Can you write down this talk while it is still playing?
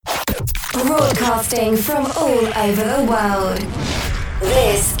Broadcasting from all over the world.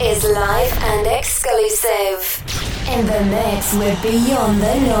 This is live and exclusive. In the mix with Beyond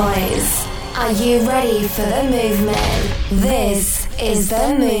the Noise. Are you ready for the movement? This is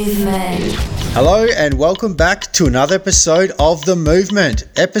The Movement. Hello and welcome back to another episode of The Movement,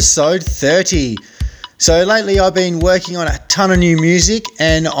 episode 30. So lately I've been working on a ton of new music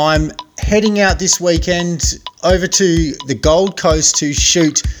and I'm heading out this weekend over to the Gold Coast to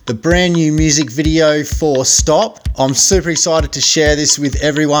shoot the brand new music video for Stop. I'm super excited to share this with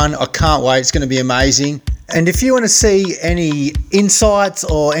everyone. I can't wait. It's going to be amazing. And if you want to see any insights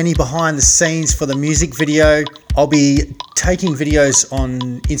or any behind the scenes for the music video, I'll be taking videos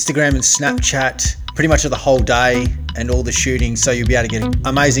on Instagram and Snapchat pretty much of the whole day and all the shooting, so you'll be able to get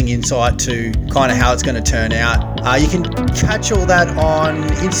amazing insight to kind of how it's going to turn out. You can catch all that on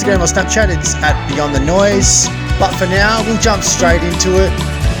Instagram or Snapchat. It's at Beyond the Noise. But for now, we'll jump straight into it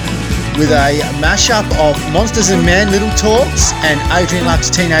with a mashup of Monsters and Men Little Talks and Adrian Luck's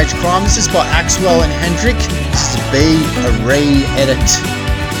Teenage Crime. This is by Axwell and Hendrik. This is Be a Re-Edit.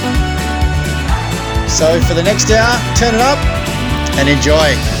 So for the next hour, turn it up and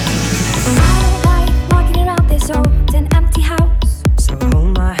enjoy. Old and empty house. So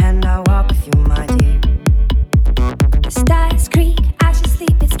hold my hand, I'll walk with you, my dear. The stars creak as you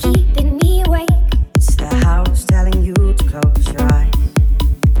sleep, it's keeping me awake. It's the house telling you to close your eyes.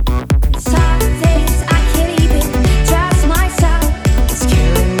 Some days I can't even trust myself. It's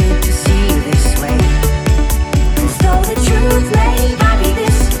killing me to see you this way. And so the truth may not be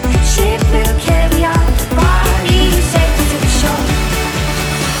this. Ship will carry our bodies safe to the shore.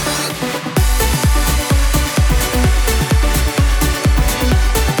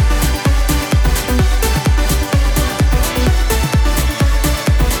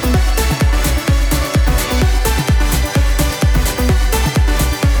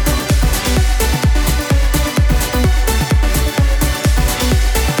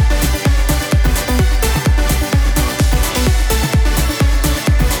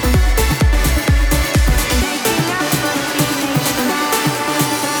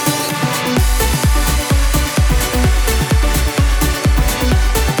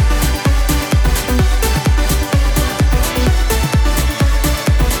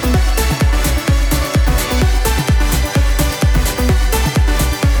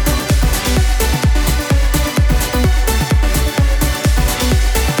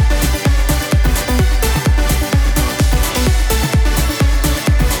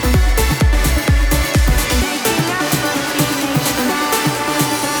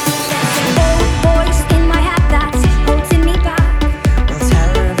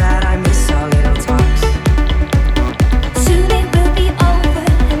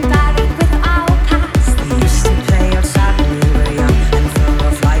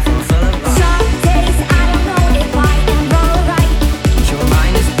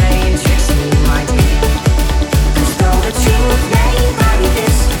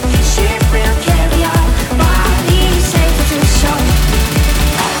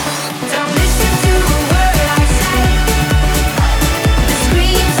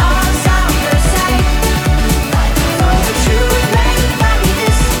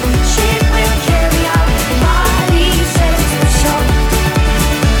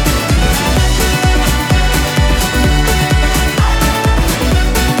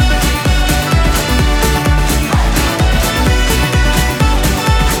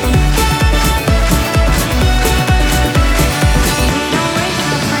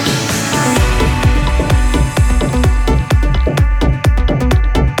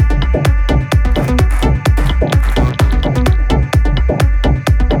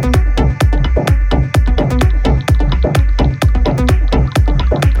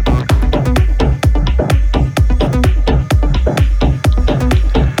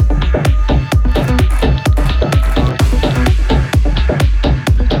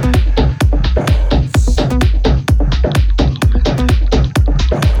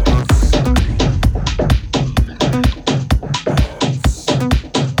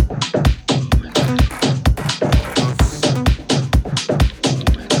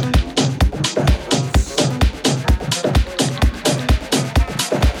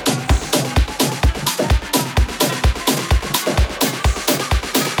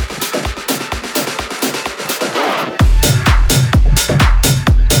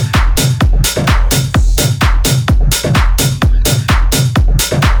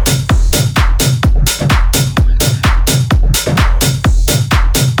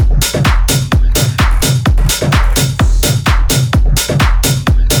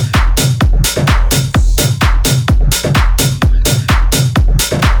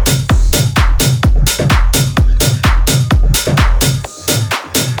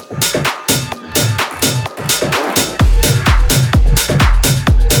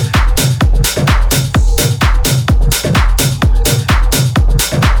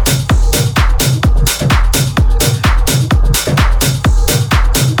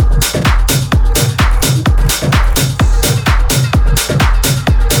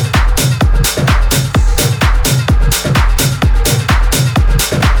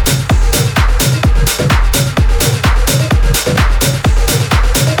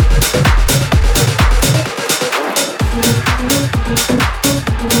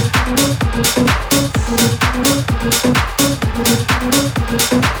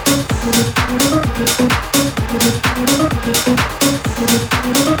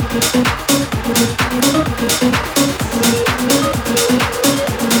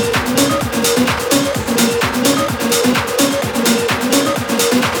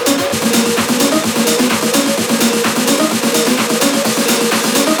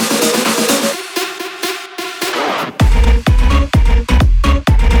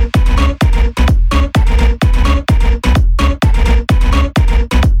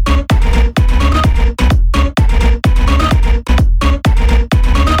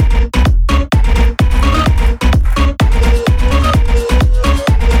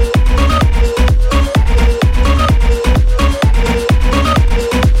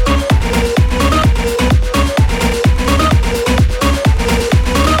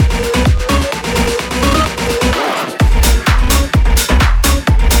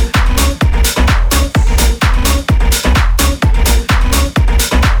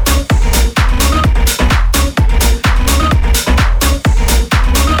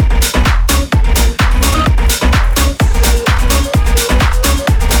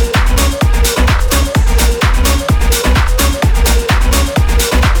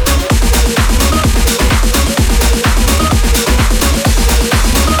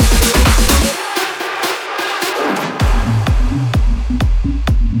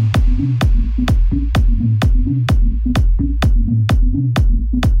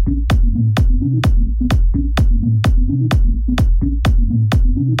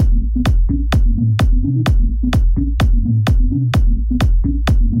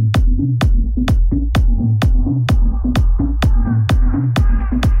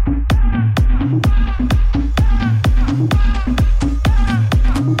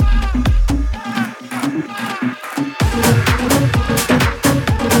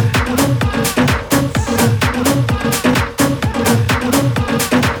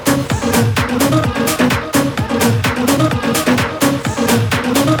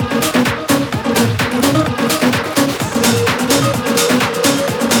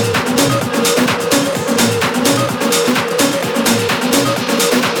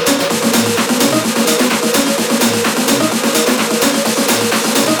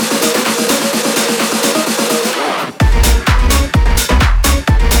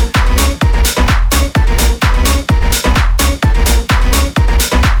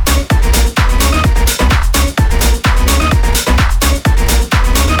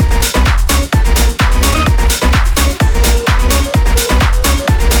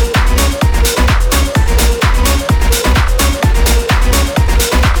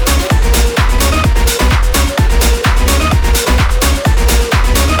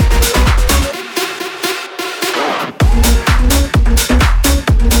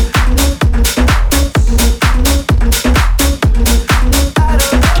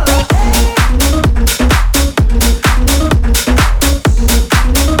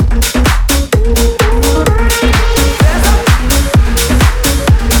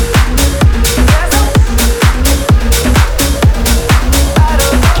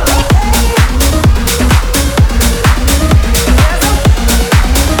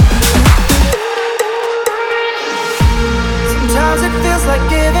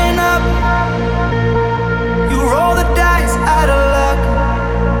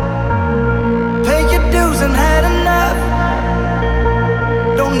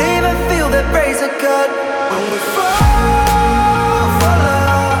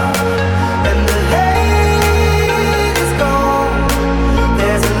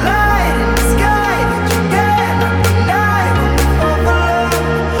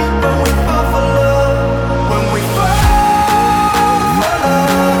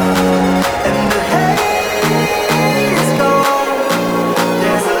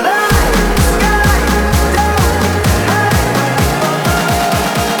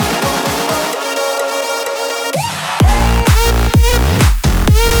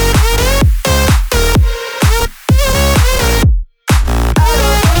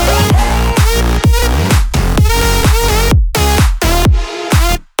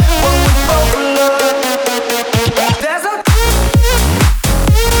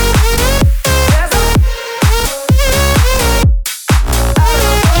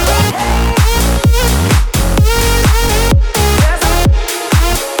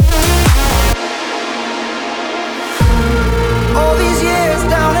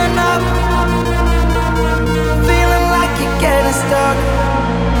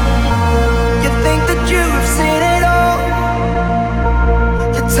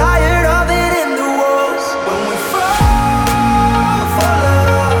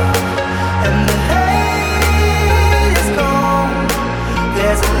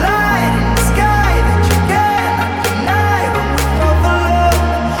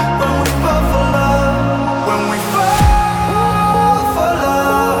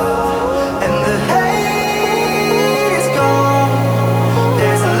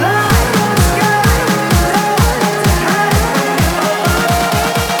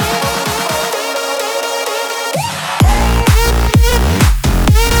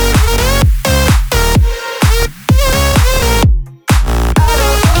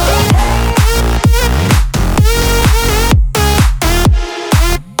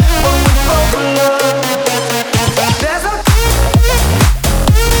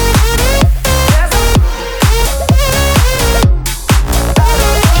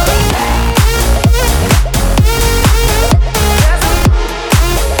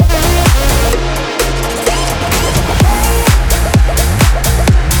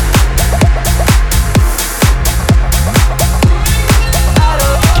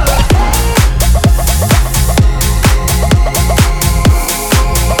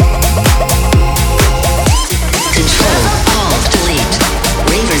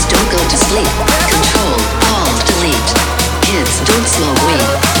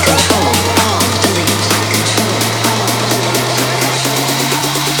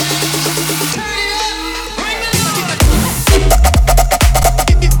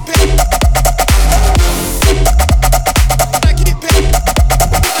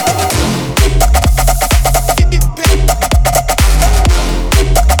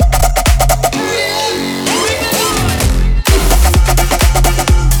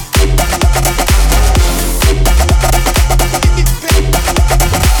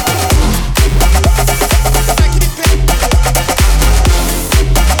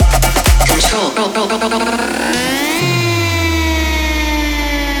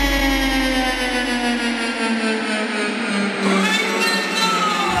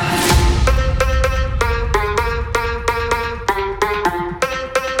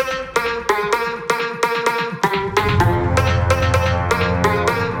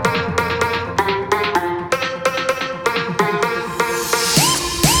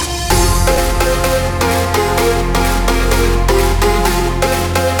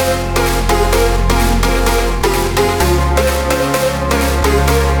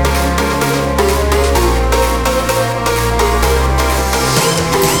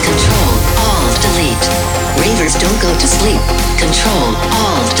 Ravers don't go to sleep. Control,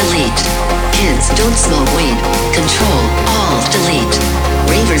 Alt, Delete. Kids don't smoke weed. Control, Alt, Delete.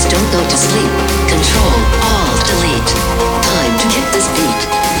 Ravers don't go to sleep. Control, Alt, Delete. Time to hit this beat.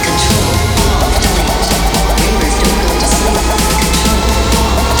 Control, Alt, Delete. Ravers don't go to sleep. Control,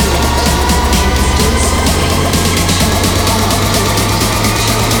 Alt, Delete. Kids don't smoke weed. Control,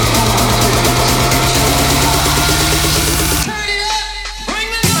 Alt, Delete. Turn it up. Bring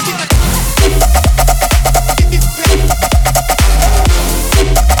the noise.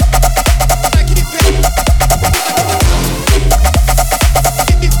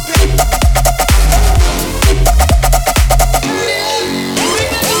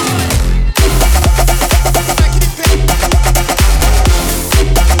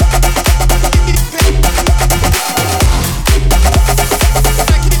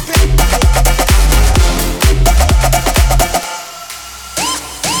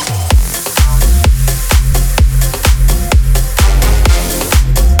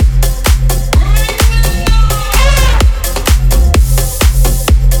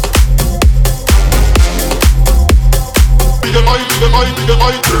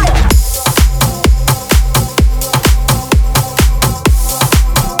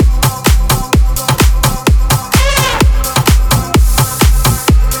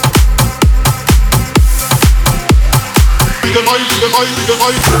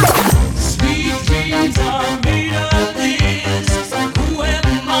 Sweet dreams are made of this. Who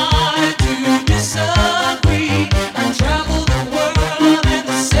am I to disagree? I travel the world and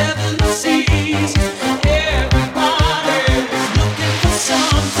the seven seas. Everybody's looking for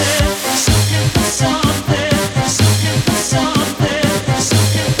something, looking for something, looking for something,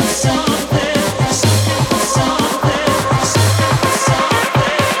 looking for something, looking for something, looking for something.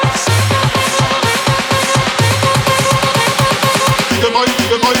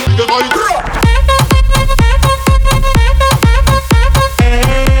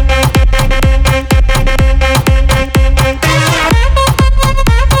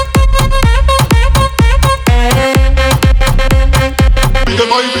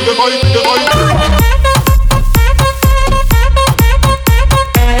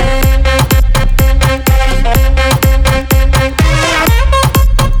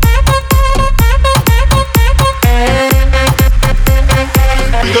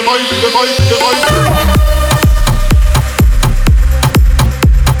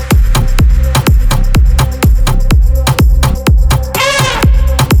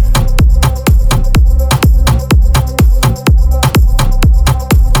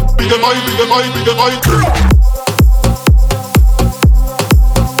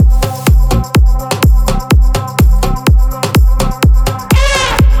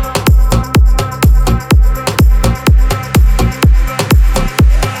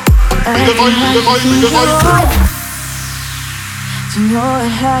 To know it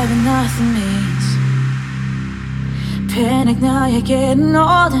having nothing means panic now you're getting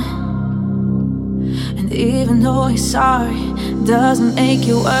older. And even though you're sorry, doesn't make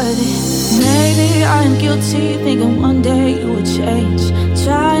you worthy. Maybe I'm guilty, thinking one day you would change.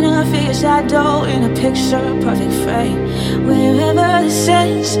 Trying to figure shadow in a picture perfect frame. Wherever this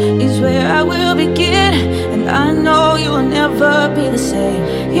ends is where I will begin. And I know you will never be the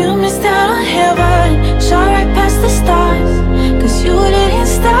same. You missed out on heaven, shot right past the stars. Cause you didn't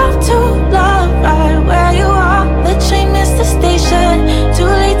stop to love right where you are. The train missed the station, too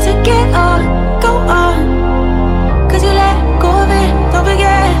late to get on. Go on, cause you let go of it, don't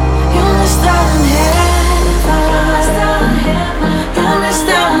forget. You missed out on heaven. You missed out on heaven. You missed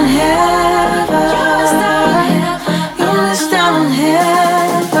out on heaven. You missed out.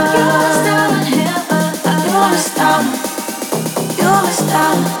 You missed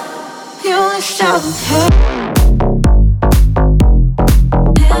out. You missed out on heaven.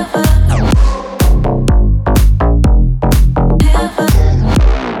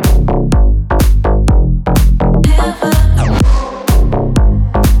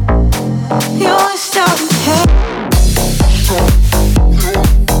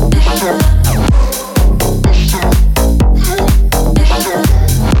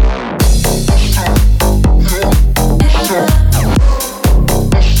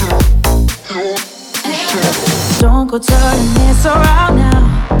 Don't go turning this around now,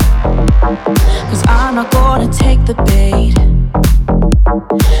 cause I'm not gonna take the bait.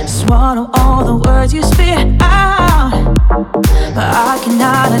 Swallow all the words you spit out, but I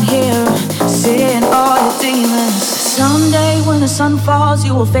cannot unhear them, seeing all your demons. Someday when the sun falls,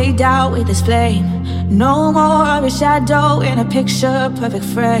 you will fade out with this flame. No more of a shadow in a picture perfect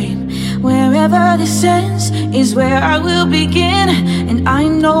frame. Wherever this ends is where I will begin, and I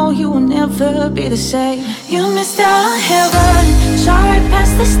know you will never be the same. You missed out on heaven, shot right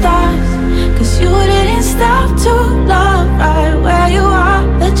past the stars. Cause you didn't stop too long, right where you are.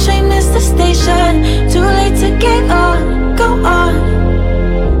 The train missed the station, too late to get on, go on.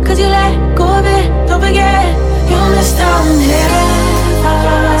 Cause you let go of it, don't forget. You missed out on heaven.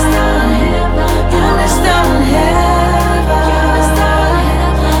 You missed out on heaven. You missed out on heaven.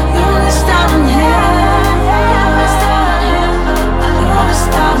 You missed out on heaven. You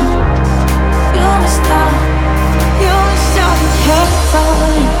missed out. You missed out. You missed out on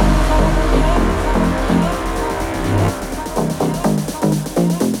heaven.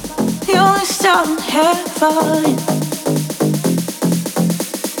 You missed out on heaven.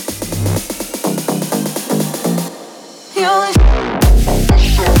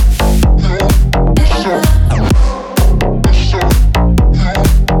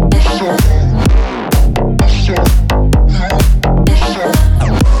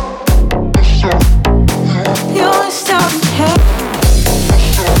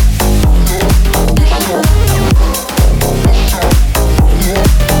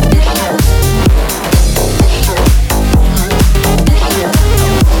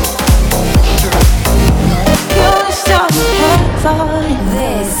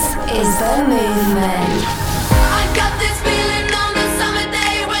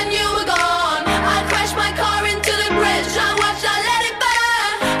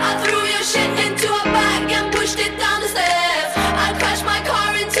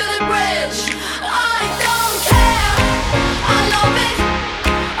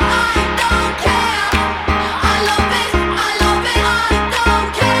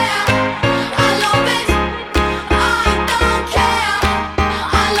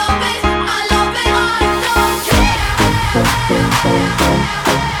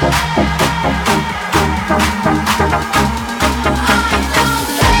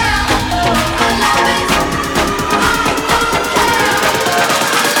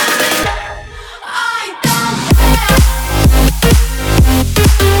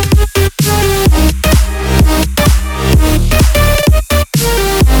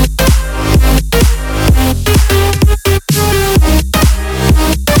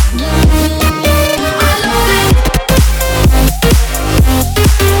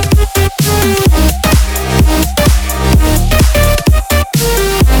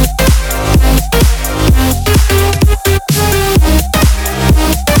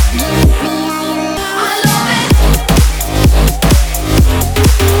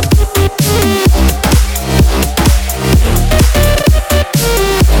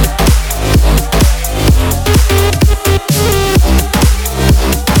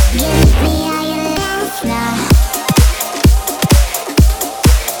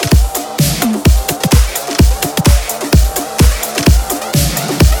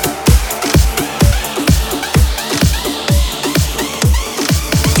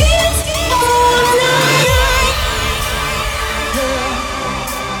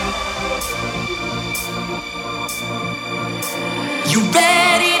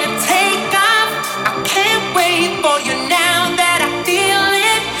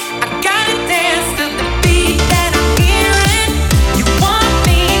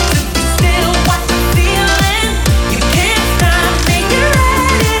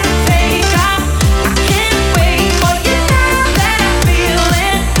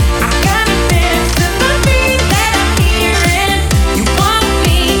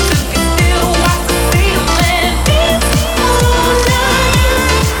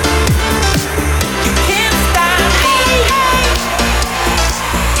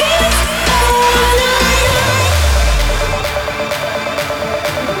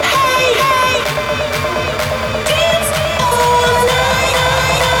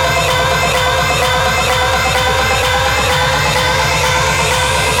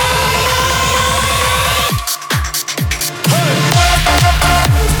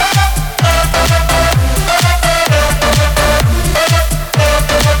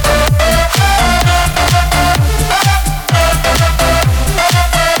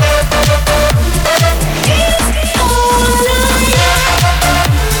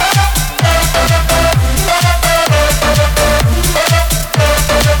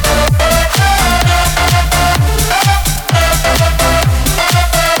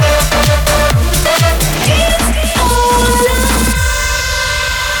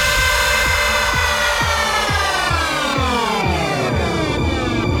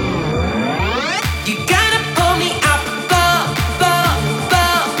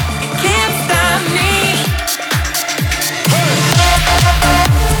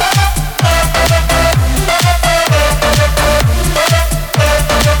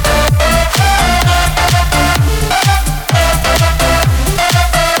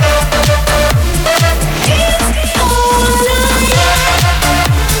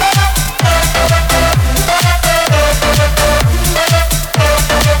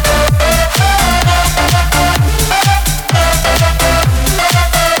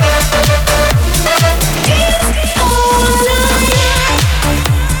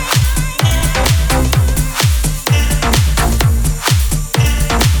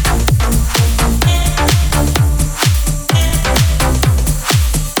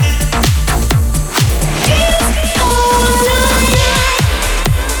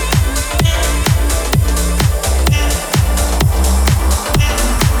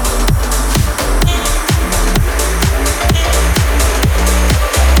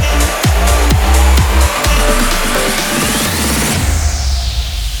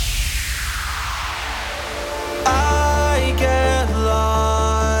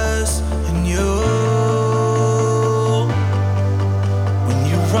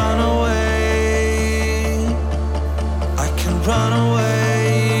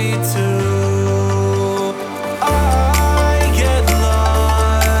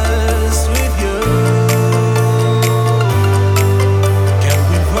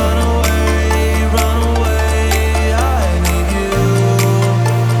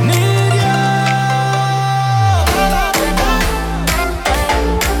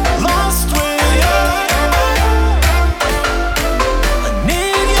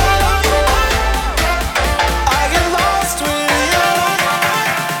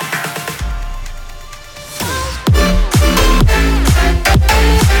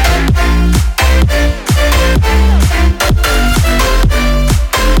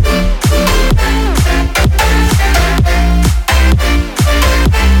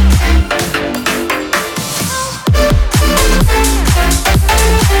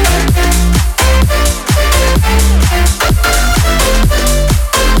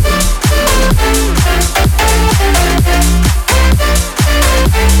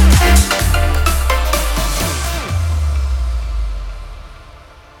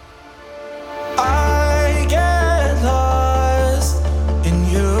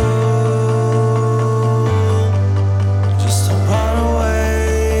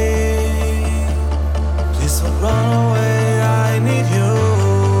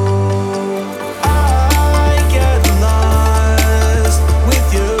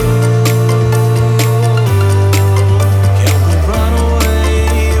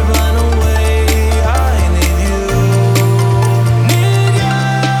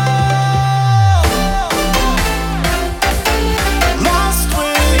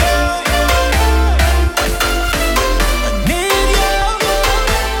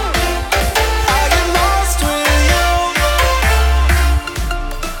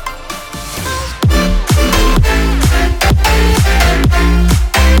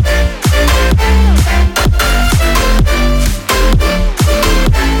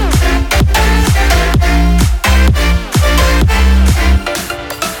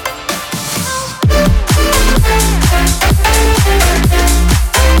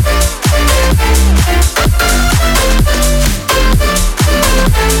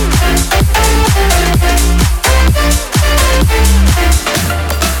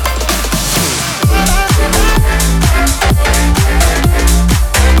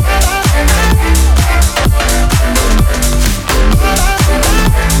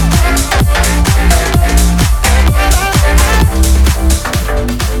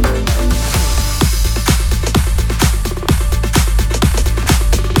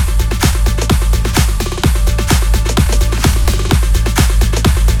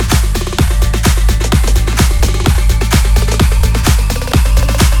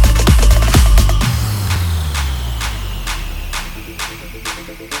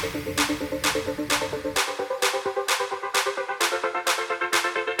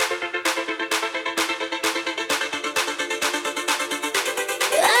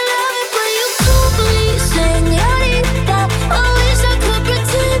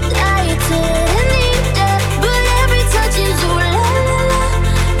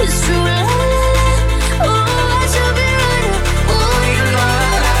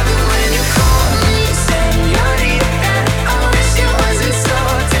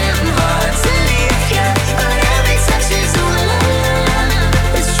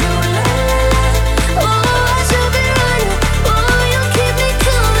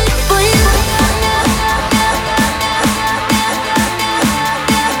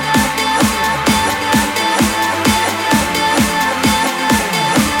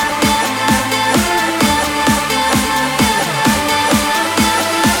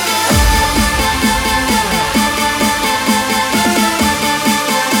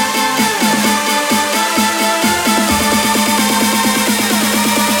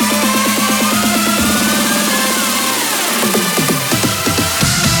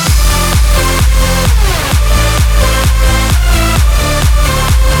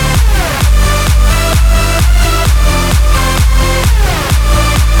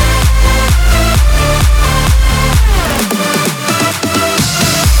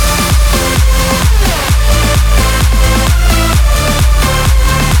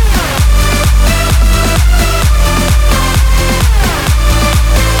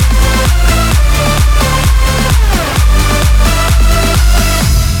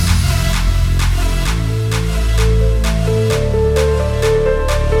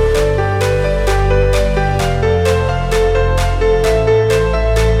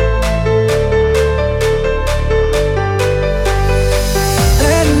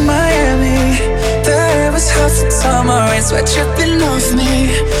 eyes were tripping off me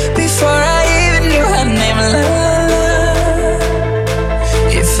before I even knew her name. La la la.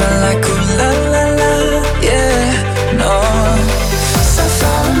 It felt like ooh la la la, yeah, no.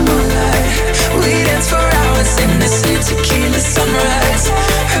 Sapphire and moonlight, we danced for hours in the same tequila sunrise.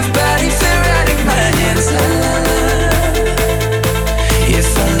 Her body fit right in my hands, la la la. It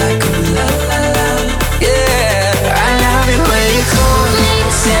felt like ooh la la la, yeah. I love it when you call me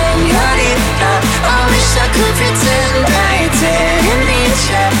señorita. I wish I could pretend I didn't need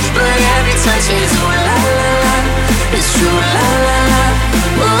you, but every touch is ooh la la la. It's true, la la la.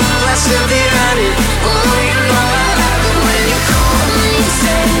 Oh, I should be running. Oh, you know I love it when you call me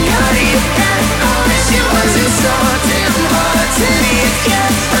señorita. I wish it wasn't so damn hard to leave, yeah,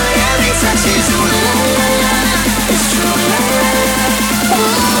 but every touch is ooh la la la. It's true, la la la.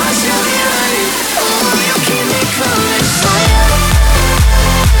 Oh, I should be running. Oh, you keep me coming fire.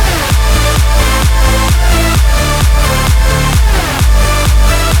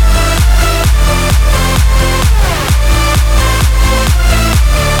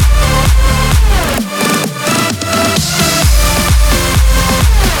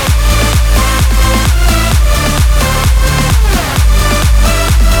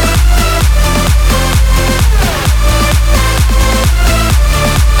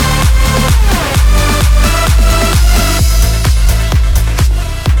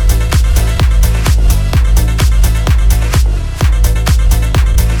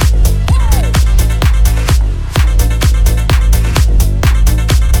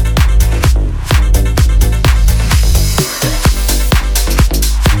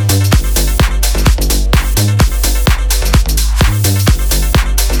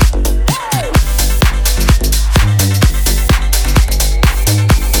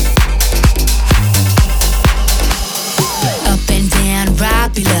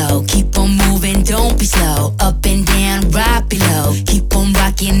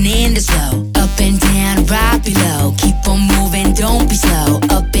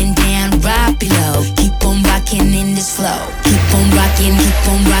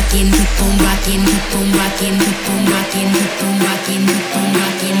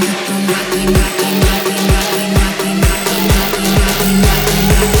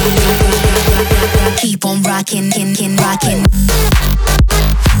 Keep on rocking, rocking.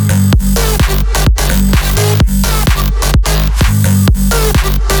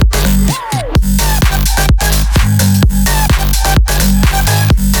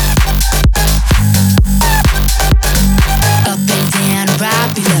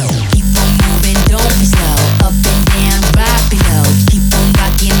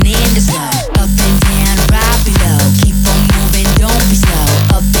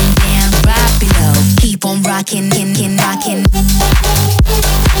 Rockin', rockin'.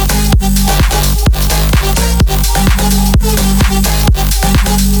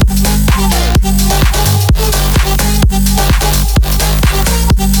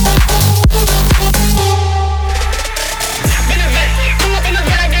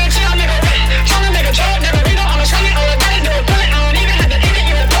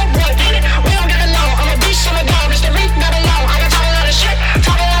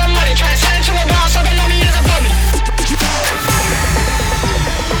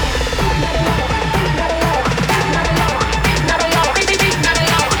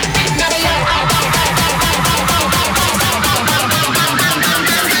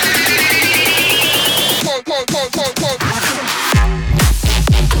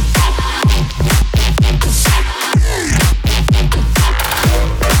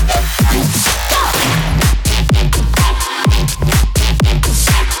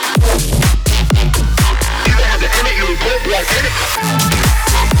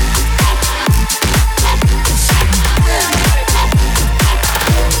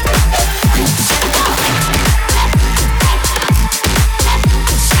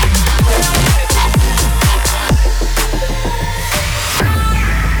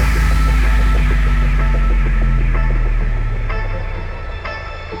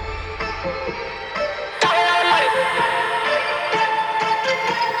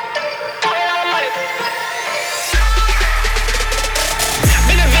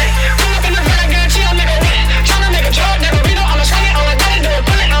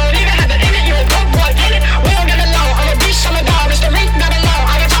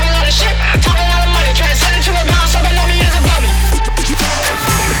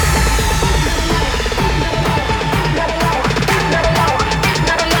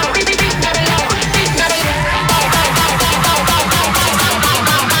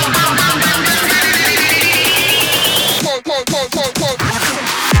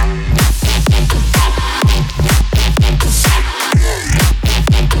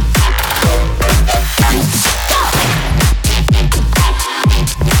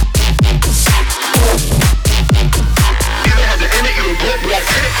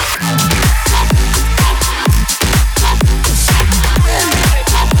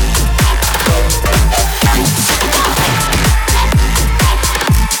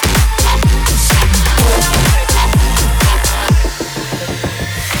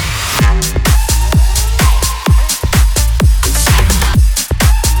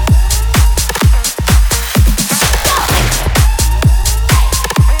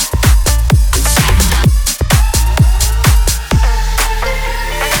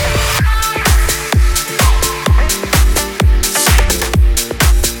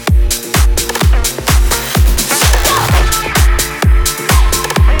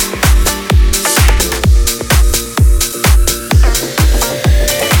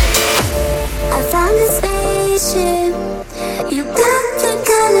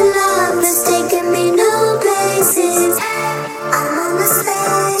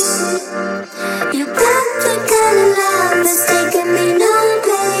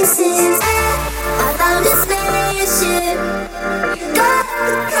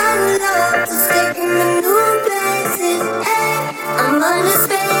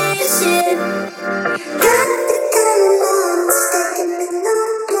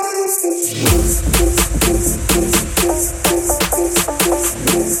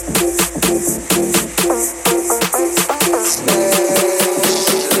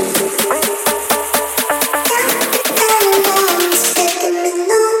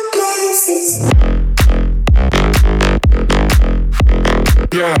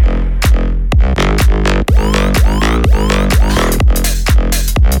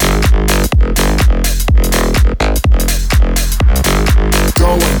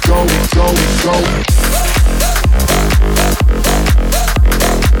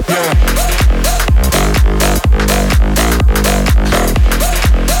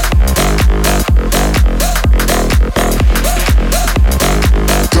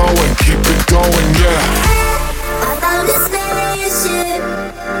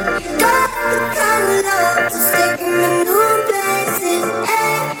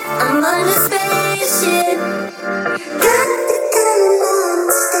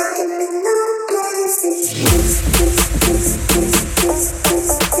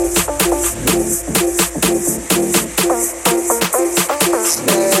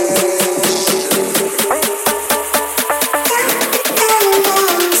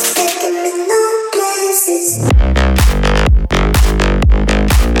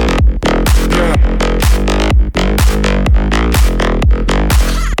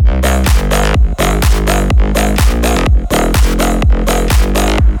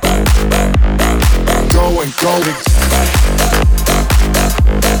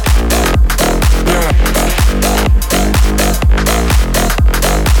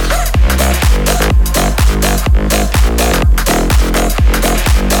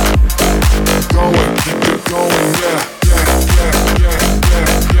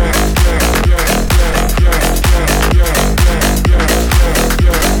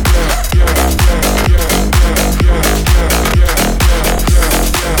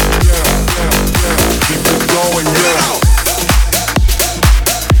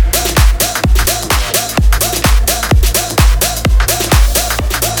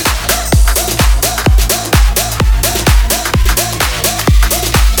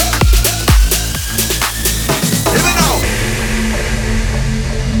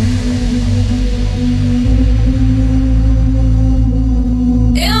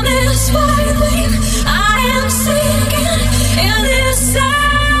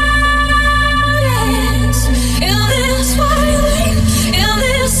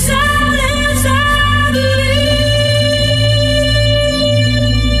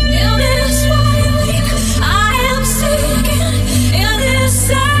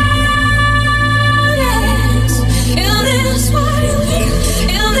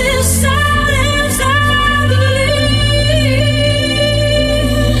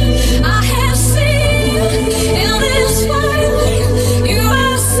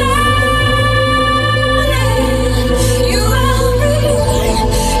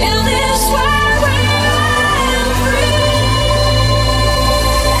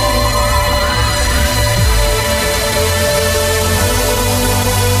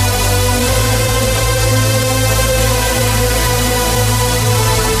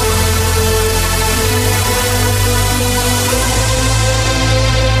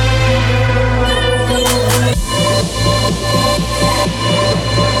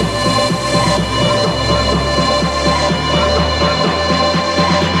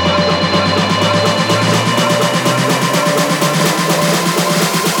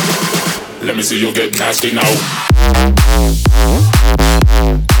 See you get nasty now.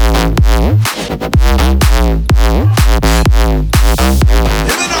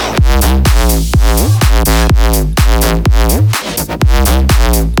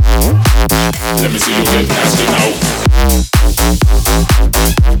 Let me see you get nasty now.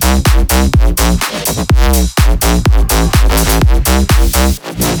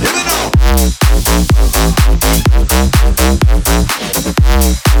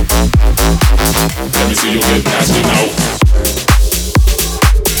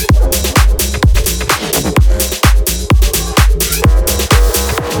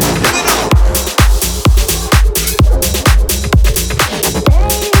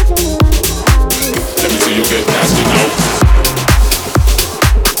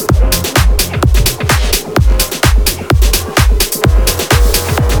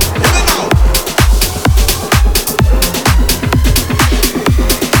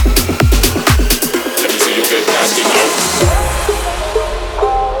 Let me see you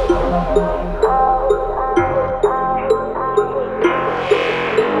get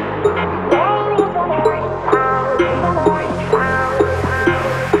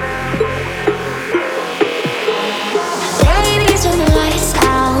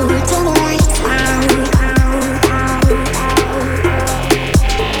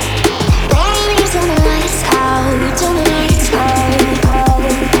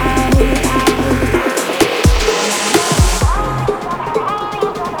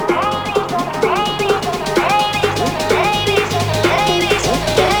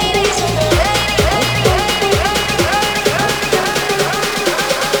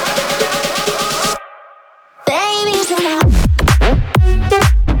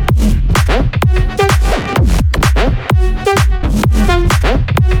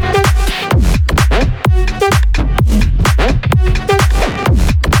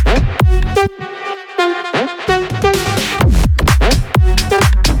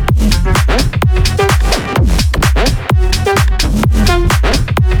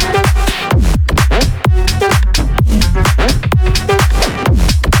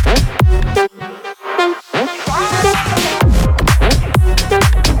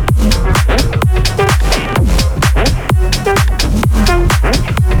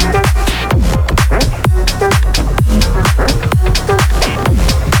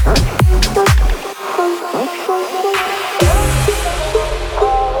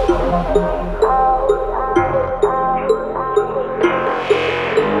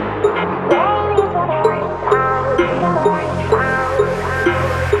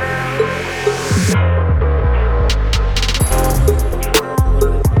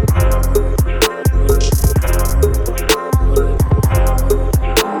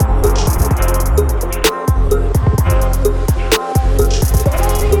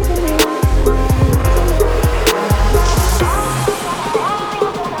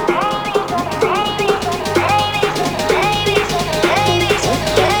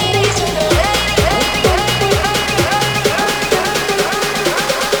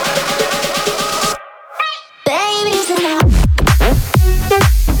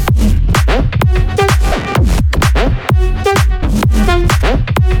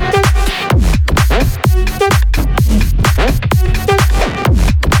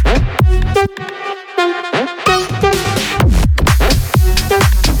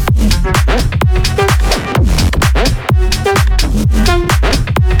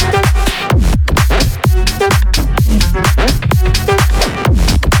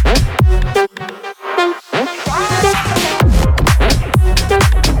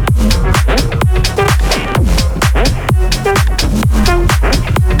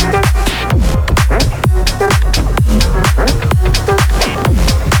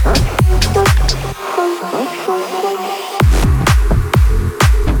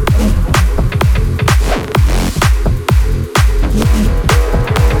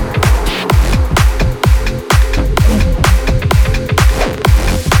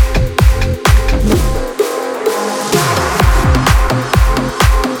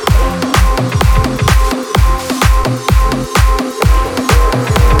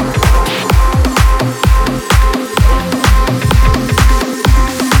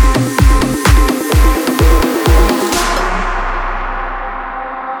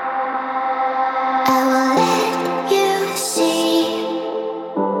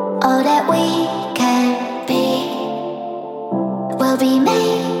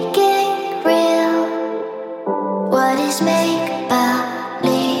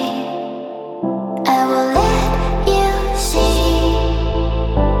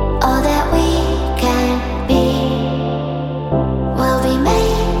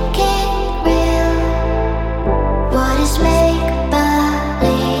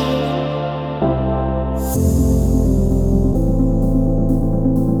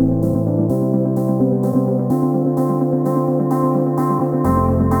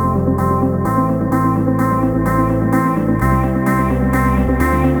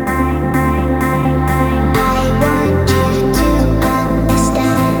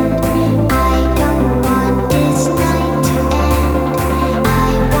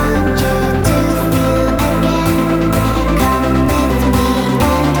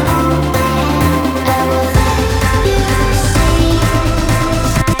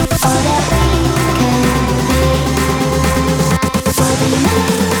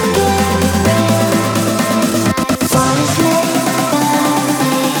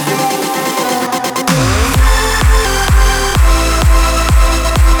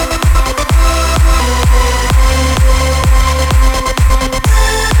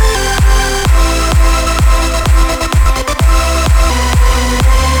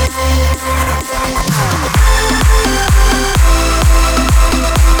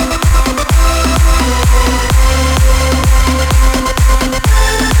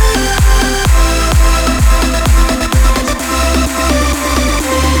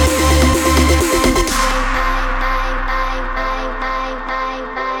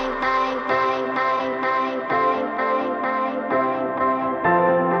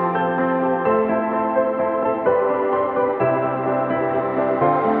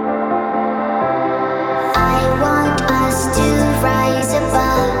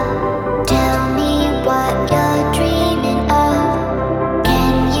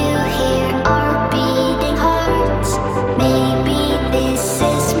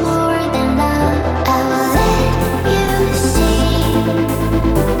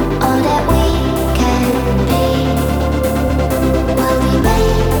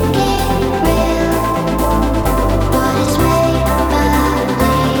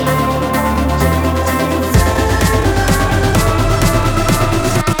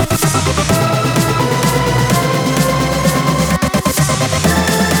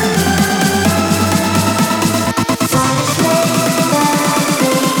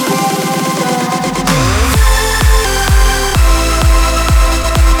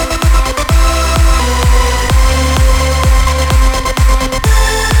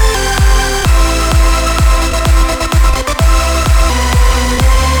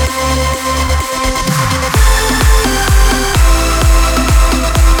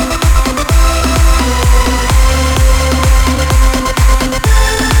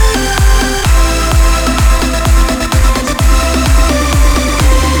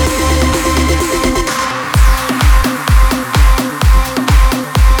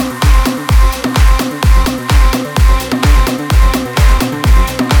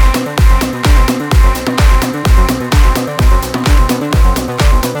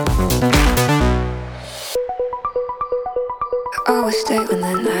Always stay when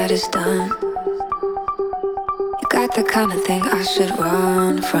the night is done. You got the kind of thing I should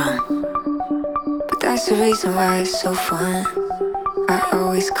run from, but that's the reason why it's so fun. I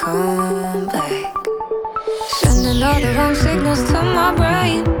always come back, sending all the wrong signals to my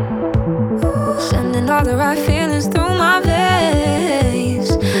brain, sending all the right feelings through my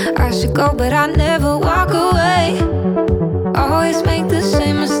veins. I should go, but I never walk away. Always make the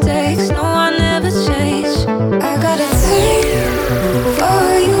same mistakes. No, I never change. I got a thing for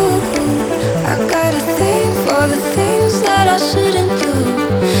you. I got a thing for the things that I shouldn't do.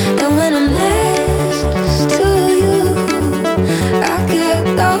 And when I'm next to you, I get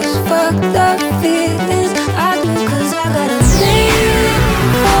those fucked up feelings. I do, 'cause I got a thing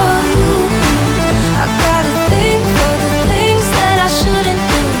for you. I got a thing for the things that I shouldn't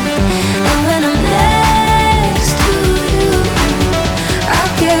do. And when I'm next to you, I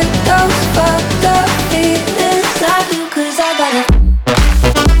get those fucked up feelings. I do, 'cause I got a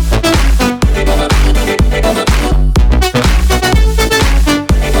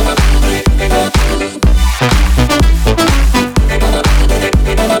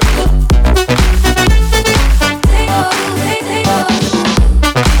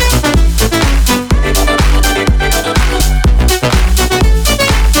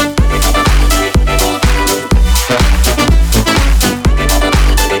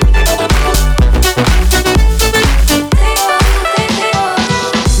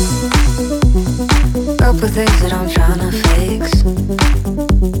things that I'm tryna fix,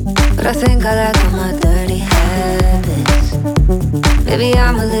 but I think I like all my dirty habits. Maybe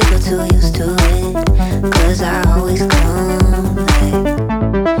I'm a little too used to it, 'cause I always come back,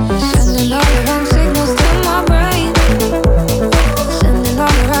 sending all the wrong signals to my brain, sending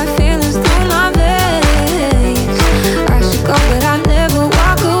all the right feelings through my veins. I should go, but I never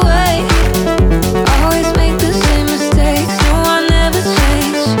walk away. Always make the same mistakes. No, I never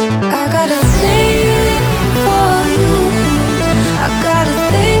change. I got a thing for you. I got a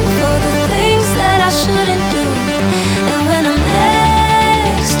thing for the things that I shouldn't do. And when I'm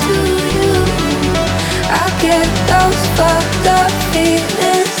next to you, I get those fucked up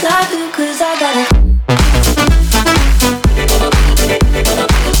feelings. I do, 'cause I got it.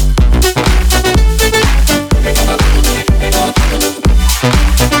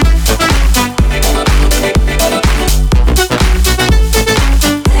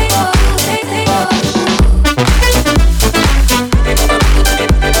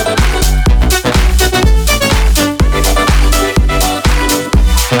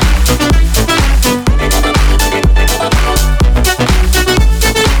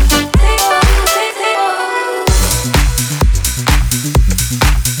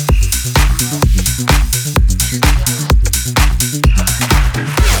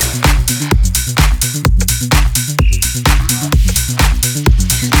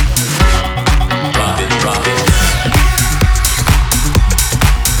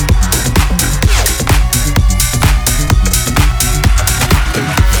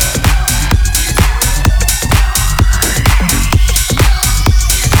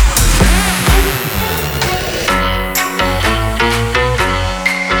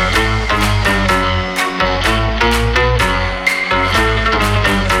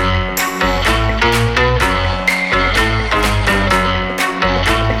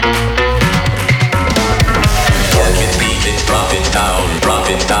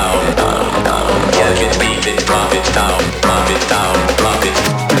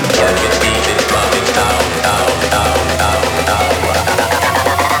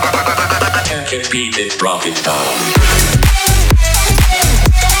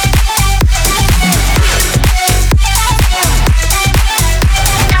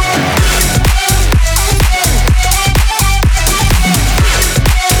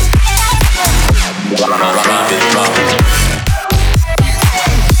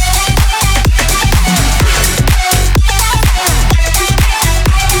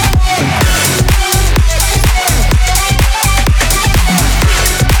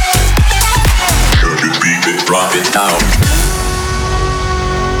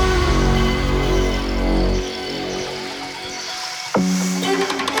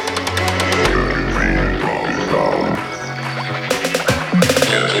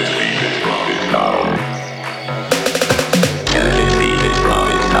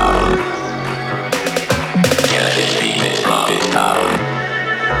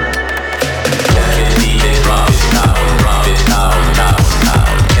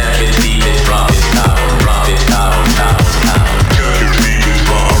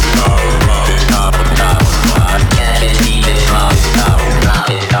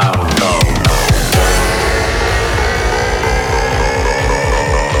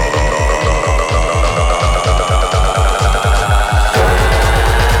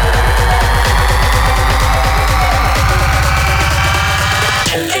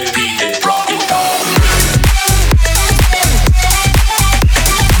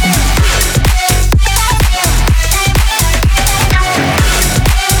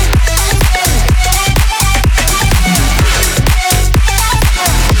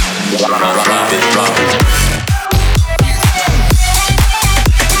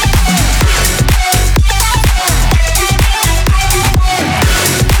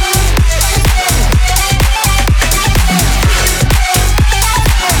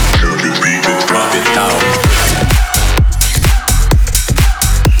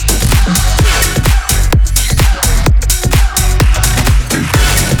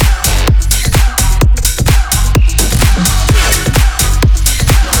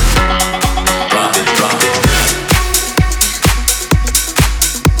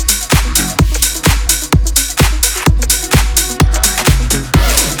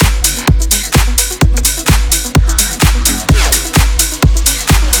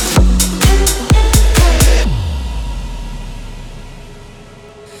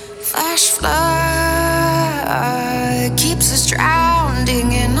 Flash flood keeps us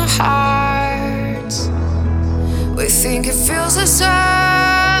drowning in our hearts. We think it fills us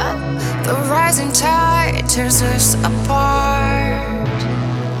up. The rising tide tears us apart.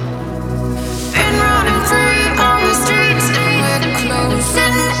 Been running free on the streets and we're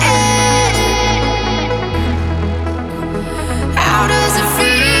closing in. How does it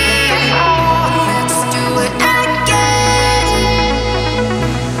feel? Let's do it again.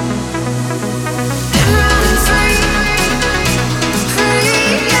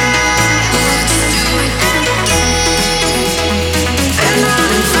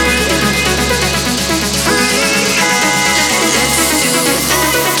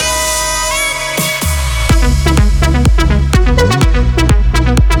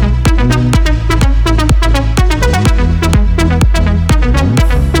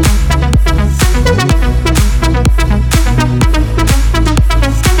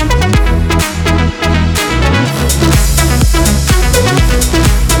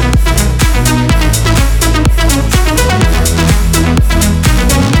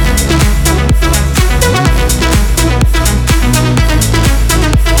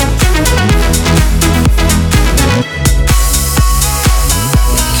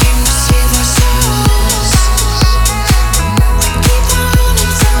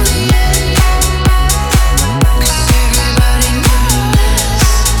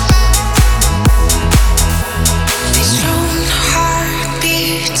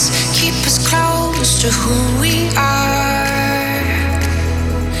 To who we are.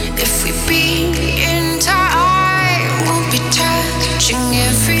 If we be in time, we'll be touching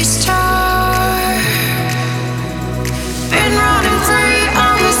every star. Been running free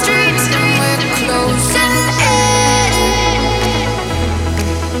on the streets and we're closing in.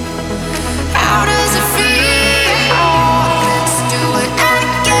 How does it feel? Let's do it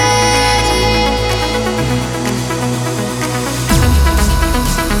again.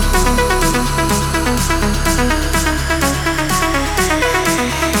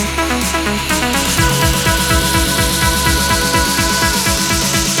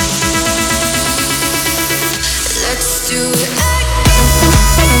 Let's do it again.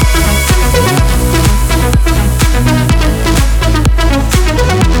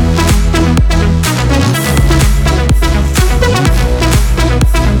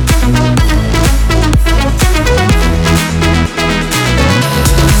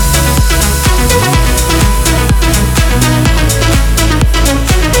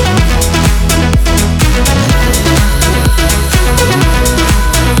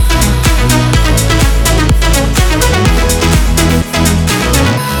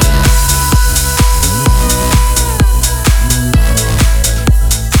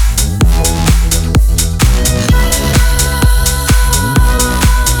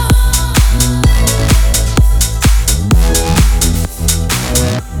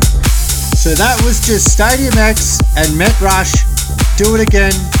 So that was just Stadium X and Met Rush, Do It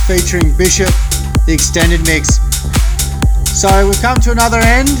Again, featuring Bishop, the extended mix. So we've come to another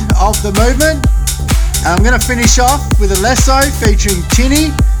end of the movement. And I'm going to finish off with a Lesso featuring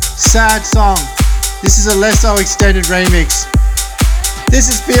Tinny, Sad Song. This is a Lesso extended remix. This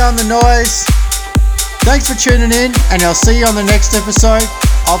is Beyond the Noise. Thanks for tuning in, and I'll see you on the next episode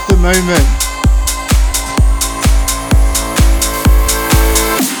of The Movement.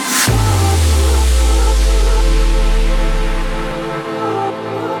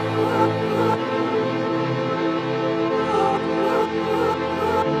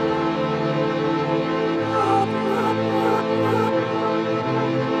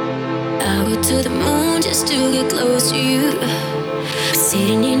 To the moon just to get close to you. We're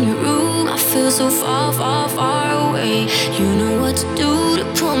sitting Sitting in your room, I feel so far, far, far away. You know what to do to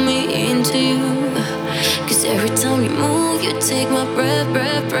pull me into you. Cause every time you move, you take my breath,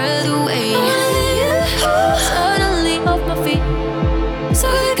 breath, breath away. I wanna hear you suddenly off my feet. So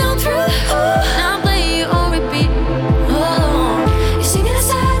we come through, now I play you on repeat. Oh, you're singing a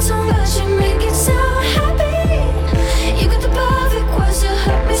sad song, but you make it sound happy. You got the perfect words to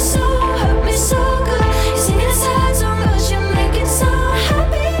hurt me so good. You're singing a sad song, but you make it sound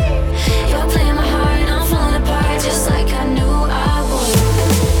happy. You're playing my heart and I'm falling apart just like I knew I would.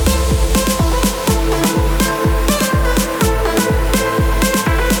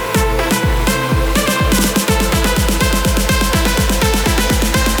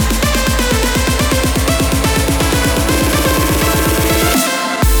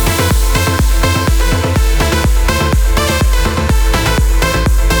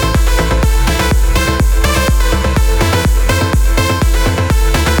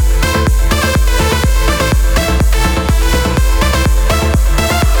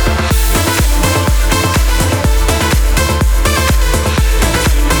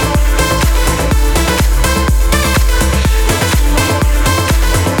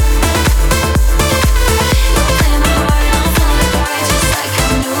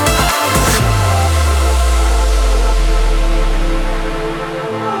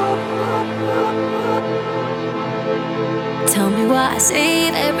 Tell me why I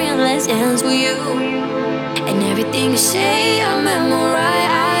save every last dance with you. And everything you say, I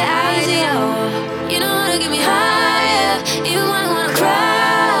memorize. You know how to get me higher. You might wanna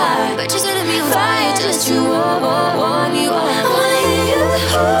cry, but you're setting me on fire just to warm you up. I wanna hear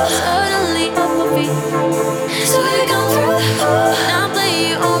you